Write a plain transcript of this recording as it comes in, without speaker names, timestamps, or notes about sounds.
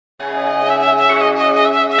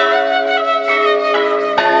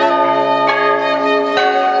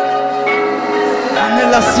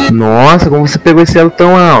Nossa, como você pegou esse elo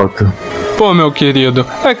tão alto? Pô, meu querido,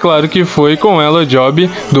 é claro que foi com ela job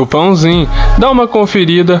do Paozin. Dá uma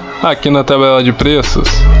conferida aqui na tabela de preços.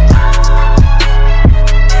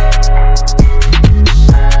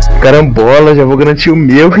 Carambola, já vou garantir o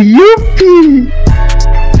meu. Yupi!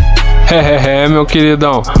 Meu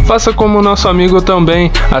queridão, faça como o nosso amigo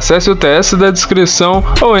também. Acesse o TS da descrição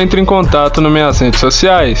ou entre em contato nas minhas redes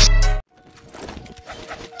sociais.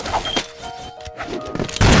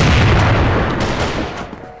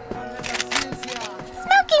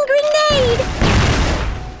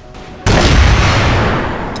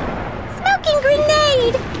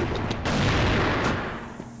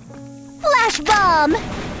 Bomb.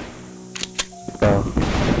 Tá.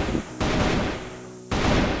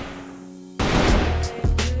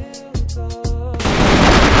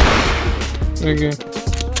 Peguei.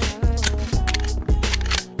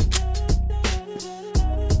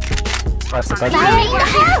 Você tá de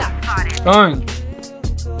Onde?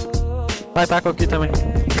 vai, taco aqui também.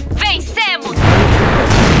 Vencemos!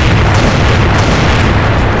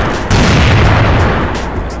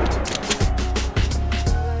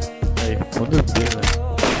 Aí, fundo B, velho.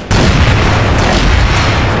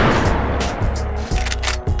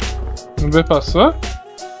 No B passou?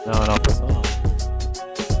 Não, passou não.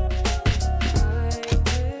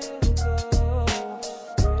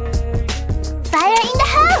 Fire in the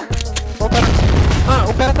hole!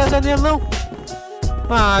 O cara tá na janela, não.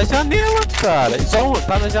 Ah, janela, cara. Só um,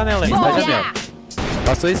 tá na janela aí, tá na janela.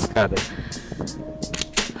 Passou a escada.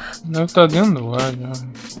 Deve estar dentro do ar já.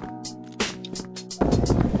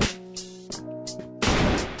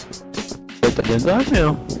 Tá dentro do ar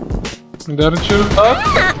mesmo. Me deram tiro.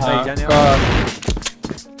 Aí, janela. Cara.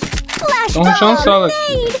 Estão rushando sala aqui.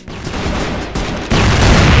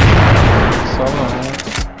 Sala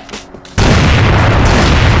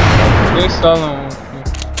 1. 3 sala 1 aqui.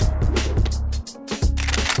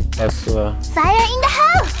 Passou. Fire in the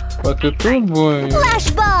hole! Pode ter tudo aí. Flash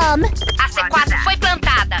bomb! A C4 foi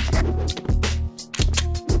plantada.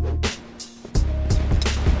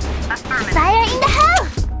 Fire in the hole!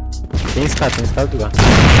 Tem escada do lugar.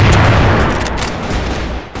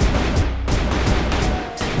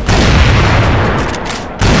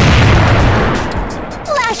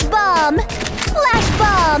 Flash bomb! Flash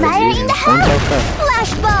bomb! Fire in the hole!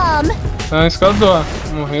 Flash bomb! Tá na escada do ar.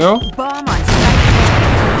 Morreu. Bomb on site.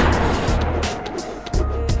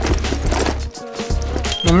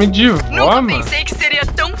 Não me diva, Nunca mano. pensei que seria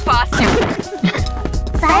tão fácil.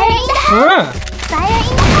 Fire in the hole! Ué, Fire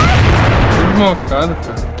in the hole! tudo mocado,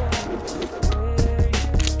 cara.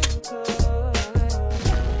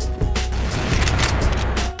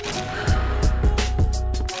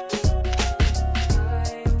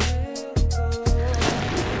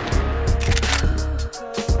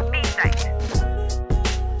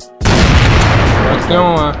 Acho que tem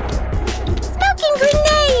um lá. Smoking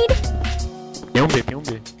grenade! Tem um B.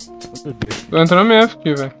 Fundo B. Tô entrando no MF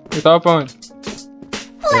aqui, velho. Ele tava pra onde?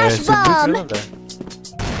 Flash bomb!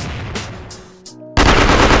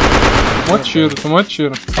 Tomou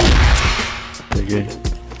tiro. Peguei.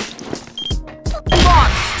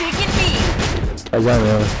 Bomb, stick in me. A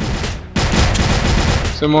janela.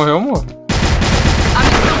 Você morreu, eu morro. A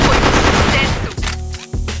missão foi um sucesso.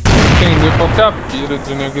 Entender qual que é a pira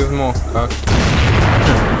de nego esmocar.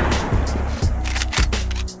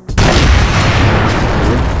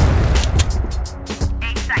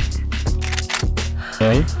 E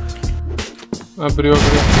aí? Abriu.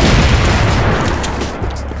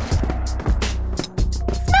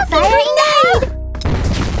 Fire in the hole!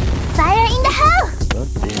 Fire in the hole!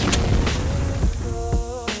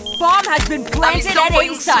 Bomb has been planted at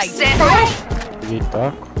A site. Peguei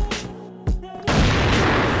taco.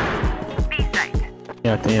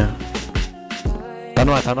 Tenha. Tá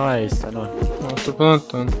no ar. Tá no ar. Ó, tô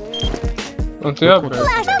plantando. Plantei aberto.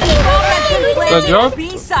 Tá de Planted ó? at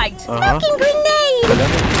B site. Aham. Grenade!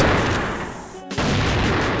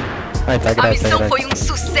 Aí, tá A grátis, missão foi um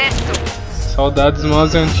sucesso. Saudades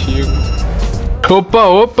mouse antigo.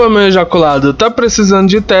 Opa, meu ejaculado. Tá precisando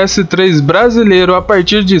de TS3 brasileiro a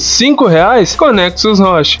partir de R$5? Conexos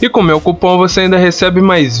Roche. E com meu cupom você ainda recebe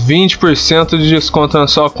mais 20% de desconto na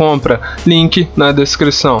sua compra. Link na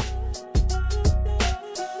descrição.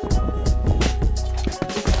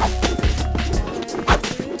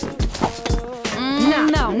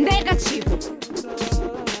 Não, negativo.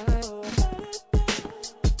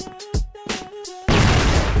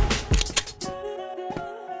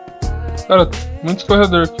 Cara, muito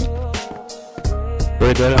corredor aqui.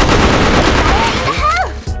 Corredor.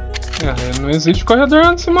 É, não existe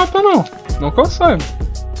corredor nesse mapa não. Não que eu saiba.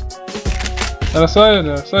 Era só ele,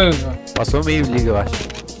 ó. Passou meio liga, eu acho.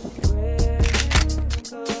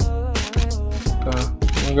 Tá,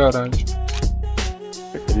 no garagem.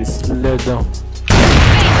 Esse ledão.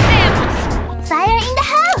 Fire in the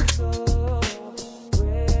hole!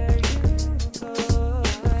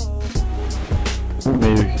 No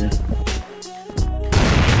meio aqui.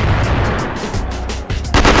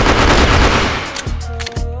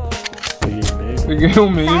 Peguei meio. Peguei o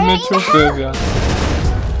meio e meti o pé, viado.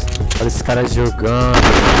 Olha esse cara jogando.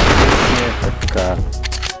 Cara.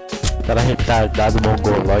 Cara retardado,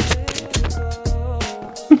 mongoloide.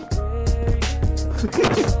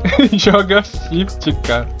 Joga 50,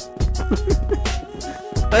 cara.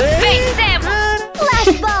 Vencemos!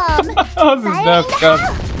 Flash bomb! Olha os deaths,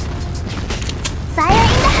 cara. Fire in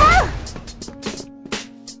the hole!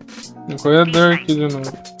 Tem corredor aqui de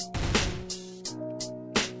novo.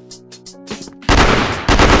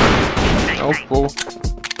 É o Paul.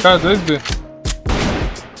 Cara, 2B.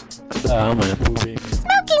 Ah, mano, eu pulei.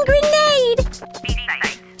 Smoking grenade!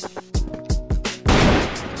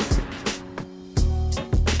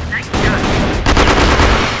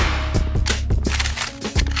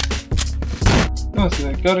 Nossa,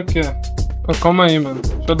 velho, que hora que é? Pô, calma aí, mano.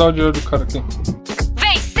 Deixa eu dar o dinheiro do cara aqui.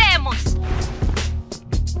 Vencemos!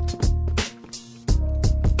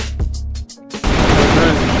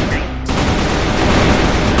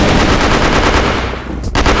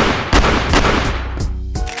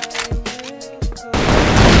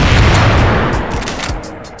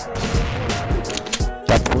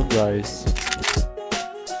 Tá fundo esse.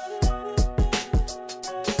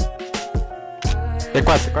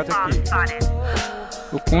 C4 aqui.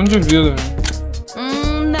 Tô com 1 de vida, velho.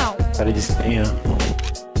 Não. Cara de tenha.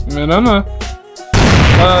 Melhor não. Tá.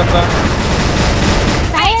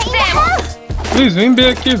 Fire in the hole! Please, vem B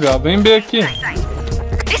aqui, velho. Vem B aqui.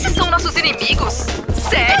 Esses são nossos inimigos?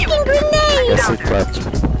 Sério? Smoking grenade! Essa C4.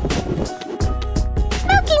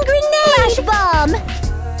 Smoking grenade! Flash bomb!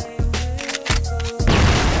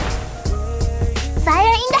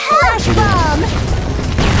 Fire in the hole! Flash bomb!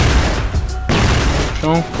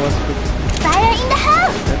 Chão, costa. Fire in the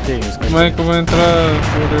hole! Já tem os Como é que eu vou entrar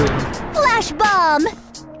por Flash bomb!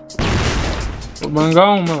 Vou bangar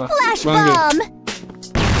uma lá. Flash Banguei. bomb!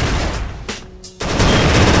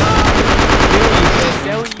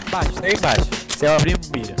 Céu embaixo. Céu abriu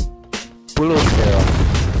mira. Pulou o céu.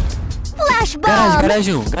 Flash bomb!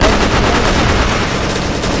 Garagem 1.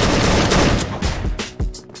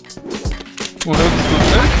 Morreu de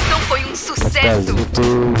você? Então foi um Cara, sucesso! eu tô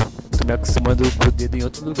me acostumando com o dedo em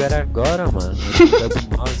outro lugar agora, mano. No lugar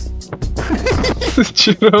do mouse.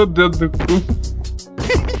 Tirou o dedo do cu.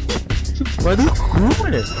 Vai no cu,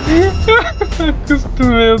 mano.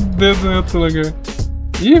 Acostumei o dedo em outro lugar.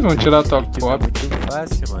 Ih, vão tirar a tua Ele tá cópia. muito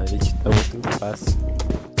fácil, mano. Ele tá muito fácil.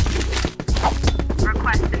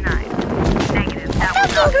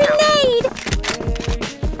 Smoking grenade!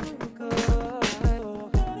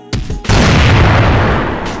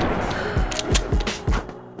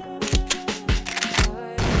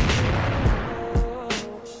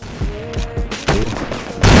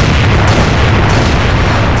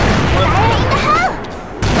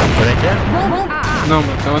 Como é que é? Não,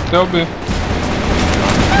 mas tem até o B.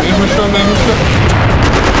 Nem rushou.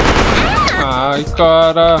 Ai,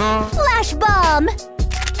 cara. Flash bomb!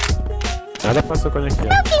 Nada passou quando aqui, ó.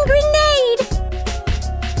 Smoking grenade!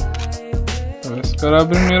 Vou esperar a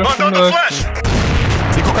primeira fundar aqui.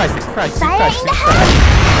 5K. Fire in the hole!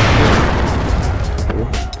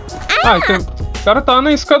 Ah, então, o cara tava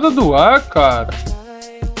na escada do ar, cara.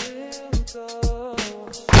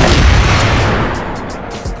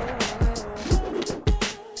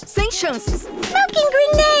 Sem chances! Smoking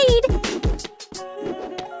grenade!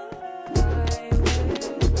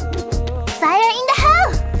 Fire in the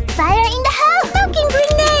hole! Fire in the hole! Smoking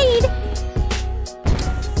grenade!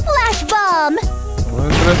 Flash bomb! Vou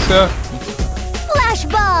entrar certo. Flash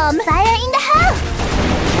bomb! Fire in the hole!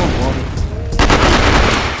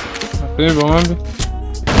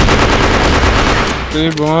 Matei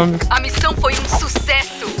bomb. A missão foi um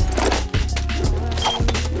sucesso!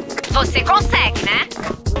 Você consegue, né?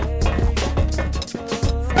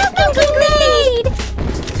 Smoking grenade!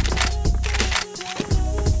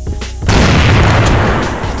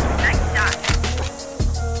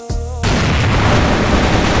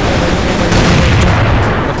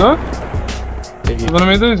 Matou? Peguei. Tava no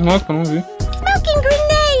meio da smoke, eu não vi. Smoking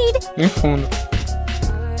grenade! Em fundo.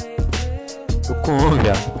 Tô com um,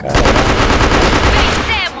 viado. Caralho.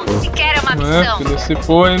 Vencemos! Sequer é uma Não é, missão! filho, esse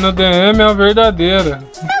pô aí no DM é a verdadeira.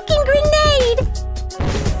 Smoking grenade!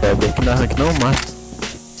 É, bem que na rank não mata.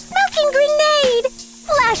 Smoking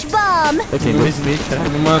Tem 2 meio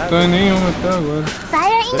cravados. Não matou em nenhuma até agora.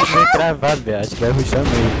 Fire in the 2 meio hole! cravados, velho. Acho que vai rushar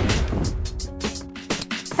meio.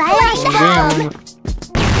 Fire in the hole!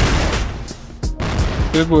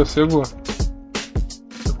 Nenhuma. Cegou.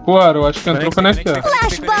 Pô, eu acho que entrou conectar.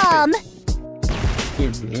 Flash bomb!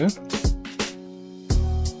 TV.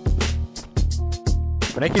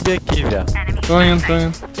 Conecta B aqui, velho. Tô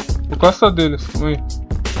indo. Vou costar deles, calma aí.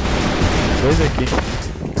 2 aqui.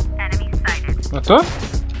 Matou?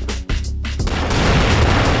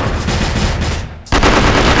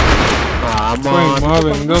 Ah, Foi mano. mal,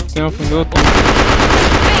 velho. Não deu tempo.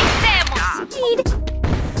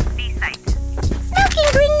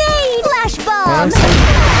 Smoking grenade! Flash bomb! Nossa.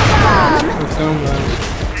 Flash bomb! Eu tenho mais.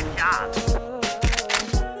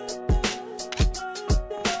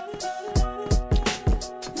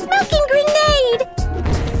 Smoking grenade!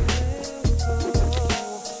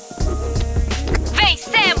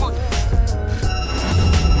 Vencemos!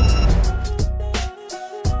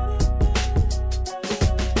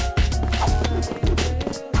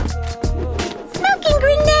 Smoking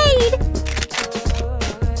grenade!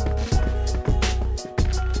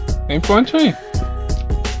 Tem ponte aí.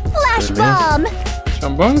 Flash bomb! Tinha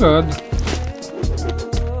bangado.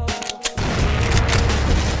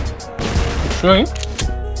 Puxou, hein?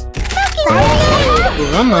 Smoking grenade! Tô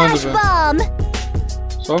vendo nada, Flash velho. bomb!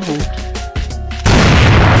 Só vulto.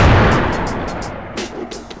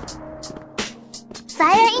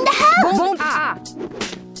 Fire in the hole! Bom, ah,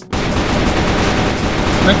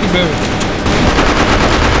 Como é que bebe?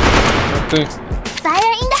 Matei.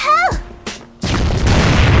 Fire in the hole!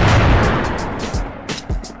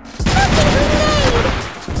 Smoking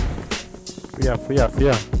grenade! Fui,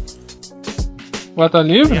 ó. Lá tá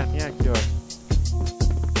livre? Tem aqui, ó.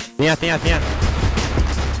 Tem.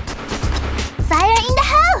 Fire in the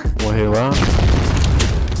hole! Morreu lá.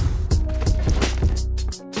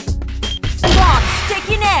 Bomb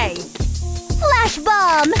sticking A. Flash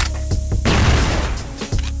bomb!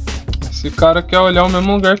 Esse cara quer olhar o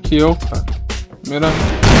mesmo lugar que eu, cara. Primeira. A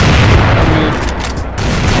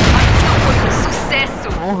missão foi um sucesso.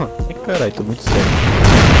 Porra. Ai, caralho, tô muito sério.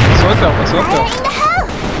 Passou o hotel. Fire in the hole!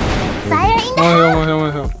 Fire in the hole!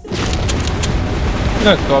 Morreu.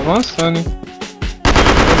 É, tô avançando, hein.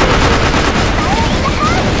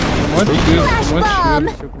 Tem um monte de tiro.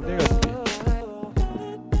 Deixa eu comigo aqui.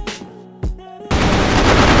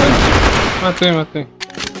 Matei. Matei,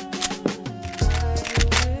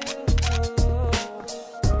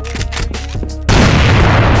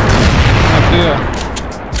 ó.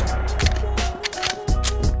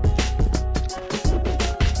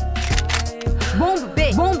 Bombo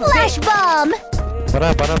B. Bombo Flash B. bomb!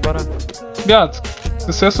 Bora. Viado, se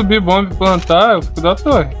você subir bomba e plantar, eu fico da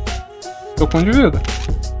torre. Tô com um de vida.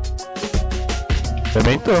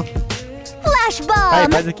 Também tô. Flash Aí,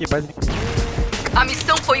 bomb! faz aqui. A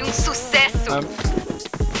missão foi um sucesso. Ah,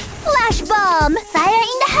 Flash bomb! Fire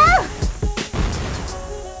in the hole!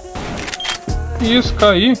 que isso,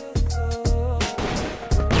 caí.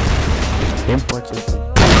 Tem um ponte aqui.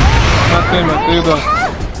 Matei o dono.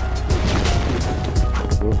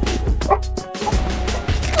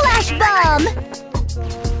 Flash bomb!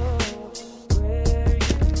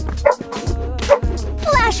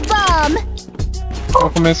 Flash bomb! Eu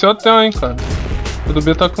comecei o hotel, hein, cara. O do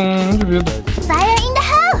B tá com um de vida. Fire in the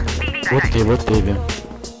hole! Botei, velho.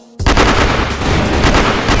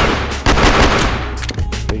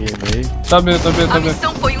 Peguei meio. Tá B. A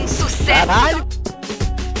missão foi um sucesso. Caralho!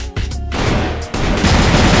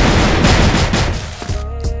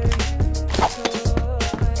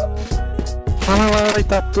 Lá,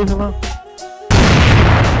 tá tudo lá.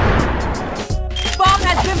 Bomb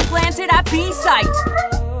has been planted at B site.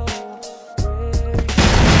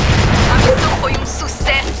 A missão foi um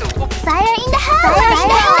sucesso. Fire in the hole! Fire in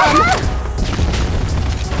the hole!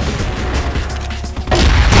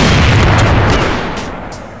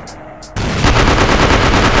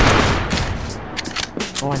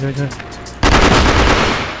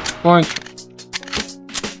 Olha. Fonte.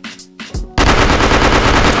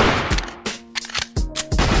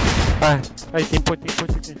 Aí, tem ponte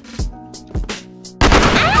aqui.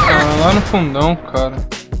 Ah, lá no fundão, cara.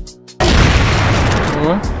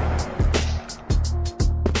 Boa.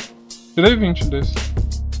 Tirei 20 desse.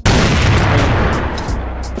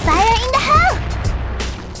 Fire in the hole!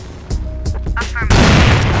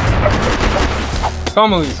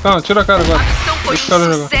 Calma, Luiz. Calma, tira a cara agora. A missão foi Deixa o cara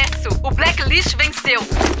um jogar. sucesso. O Blacklist venceu.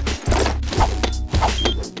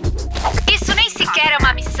 Isso nem sequer é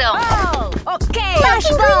uma missão. Ok. Flash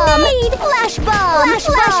bomb! Flash bomb! Flash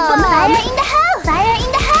bomb! Fire in the hole! Fire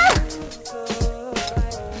in the hole!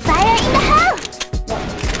 Fire in the hole!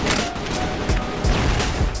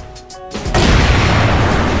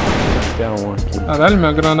 qualquer um aqui. Caralho,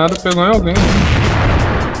 minha granada pegou em alguém.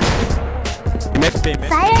 MFP,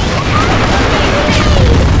 Fire in the hole!